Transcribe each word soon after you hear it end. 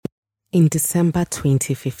In December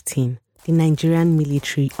 2015, the Nigerian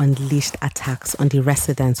military unleashed attacks on the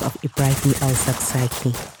residence of Ibrahim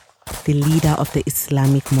El-Zakzaki, the leader of the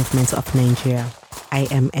Islamic Movement of Nigeria,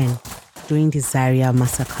 IMN, during the Zaria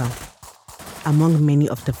massacre. Among many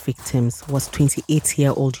of the victims was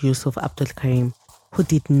 28-year-old Yusuf Abdul Karim, who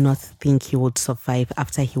did not think he would survive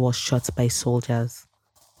after he was shot by soldiers.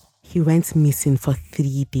 He went missing for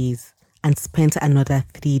 3 days and spent another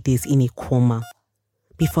 3 days in a coma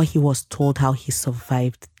before he was told how he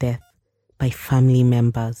survived death by family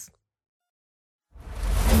members.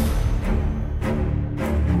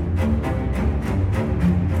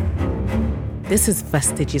 This is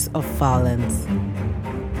Vestiges of Violence,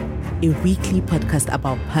 a weekly podcast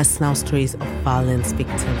about personal stories of violence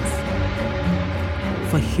victims.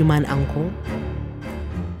 For Human Angle,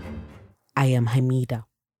 I am Hamida.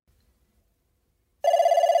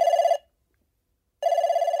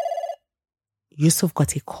 Yusuf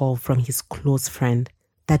got a call from his close friend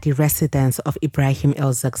that the residence of Ibrahim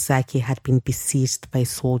El-Zakzaki had been besieged by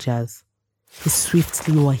soldiers. He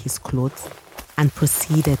swiftly wore his clothes and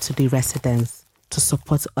proceeded to the residence to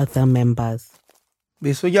support other members.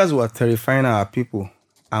 The soldiers were terrifying our people,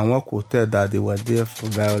 and one could tell that they were there for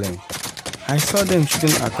violence. I saw them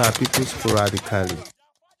shooting at our people sporadically.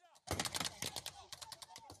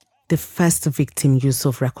 The first victim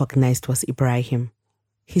Yusuf recognized was Ibrahim,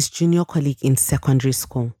 his junior colleague in secondary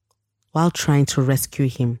school. While trying to rescue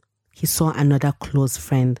him, he saw another close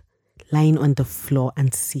friend lying on the floor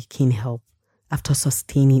and seeking help after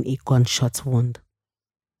sustaining a gunshot wound.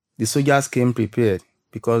 The soldiers came prepared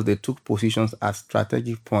because they took positions at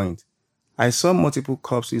strategic points. I saw multiple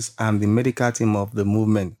corpses, and the medical team of the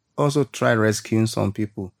movement also tried rescuing some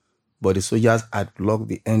people, but the soldiers had blocked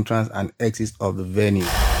the entrance and exit of the venue.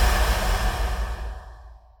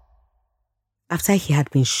 After he had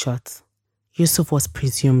been shot, Yusuf was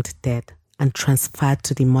presumed dead and transferred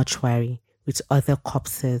to the mortuary with other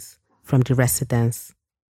corpses from the residence.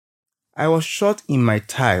 I was shot in my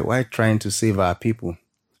thigh while trying to save our people.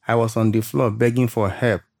 I was on the floor begging for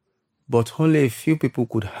help, but only a few people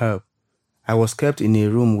could help. I was kept in a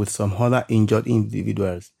room with some other injured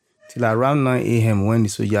individuals till around 9 a.m. when the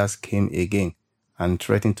soldiers came again and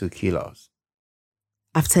threatened to kill us.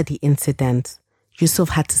 After the incident, Yusuf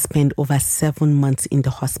had to spend over 7 months in the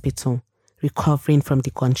hospital, recovering from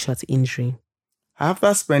the gunshot injury.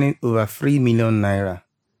 After spending over 3 million naira,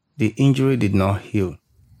 the injury did not heal.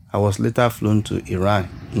 I was later flown to Iran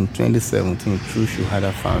in 2017 through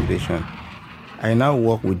Shuhada Foundation. I now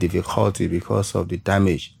walk with difficulty because of the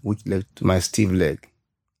damage which led to my stiff leg.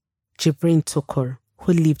 Jibrin Tukur,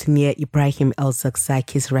 who lived near Ibrahim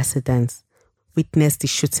El-Zakzaki's residence, witnessed the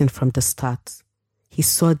shooting from the start. He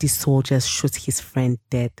saw the soldiers shoot his friend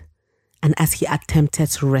dead, and as he attempted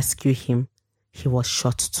to rescue him, he was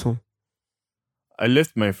shot too. I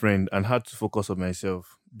left my friend and had to focus on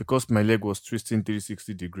myself because my leg was twisting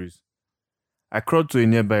 360 degrees. I crawled to a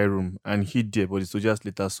nearby room and hid there, but the soldiers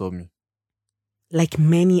later saw me. Like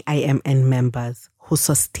many IMN members who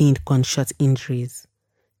sustained gunshot injuries,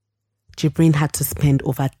 Jibrin had to spend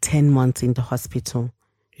over 10 months in the hospital,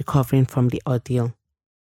 recovering from the ordeal.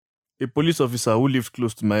 A police officer who lived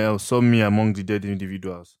close to my house saw me among the dead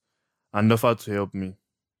individuals and offered to help me.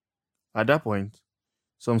 At that point,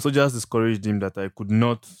 some soldiers discouraged him that I could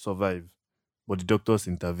not survive, but the doctors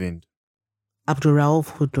intervened.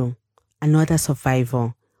 Abdurrauf Hudu, another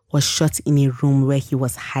survivor, was shot in a room where he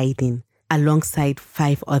was hiding alongside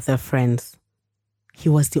 5 other friends. He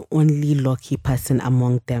was the only lucky person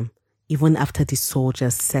among them, even after the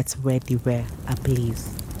soldiers set where they were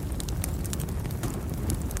ablaze.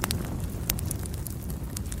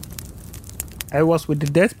 I was with the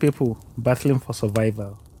dead people battling for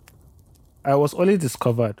survival. I was only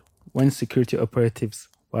discovered when security operatives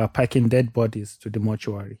were packing dead bodies to the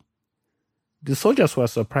mortuary. The soldiers were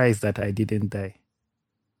surprised that I didn't die.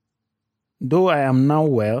 Though I am now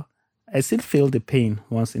well, I still feel the pain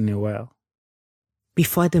once in a while.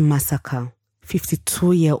 Before the massacre,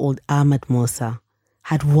 52-year-old Ahmed Musa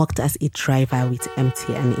had worked as a driver with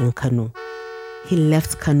MTN in Kano. He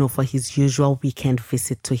left Kano for his usual weekend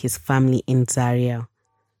visit to his family in Zaria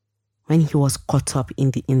when he was caught up in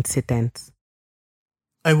the incident.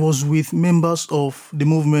 I was with members of the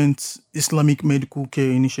movement's Islamic Medical Care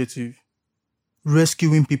Initiative,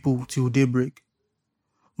 rescuing people till daybreak.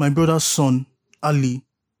 My brother's son, Ali,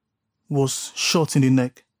 was shot in the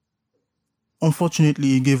neck. Unfortunately,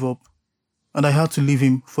 he gave up, and I had to leave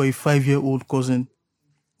him for a 5-year-old cousin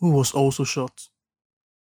who was also shot.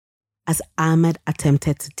 As Ahmed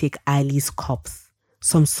attempted to take Ali's corpse,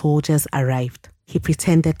 some soldiers arrived. He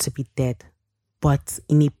pretended to be dead, but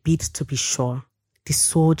in a bid to be sure, the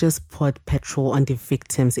soldiers poured petrol on the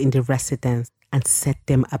victims in the residence and set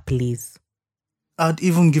them ablaze. I'd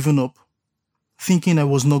even given up, thinking I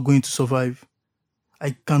was not going to survive.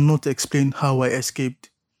 I cannot explain how I escaped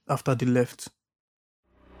after they left.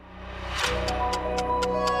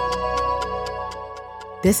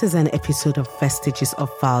 This is an episode of Vestiges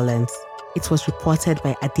of Violence. It was reported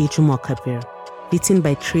by Adejumo Kabir, written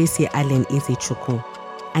by Tracy Allen Ezechukwu,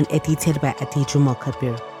 and edited by Adejumo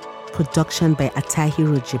Kabir. Production by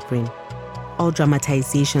Atahiru Jibrin. All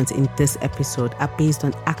dramatizations in this episode are based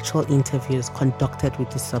on actual interviews conducted with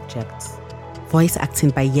the subjects. Voice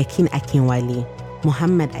acting by Yekin Akinwale,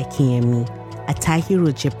 Muhammad Akinyemi,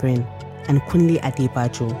 Atahiru Jibrin, and Kunle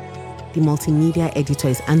Adebajo. The multimedia editor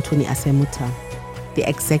is Anthony Asemuta. The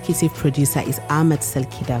executive producer is Ahmed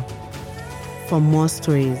Selkida. For more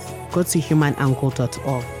stories, go to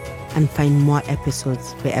humanangle.org and find more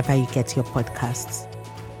episodes wherever you get your podcasts.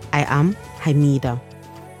 I am Hamida.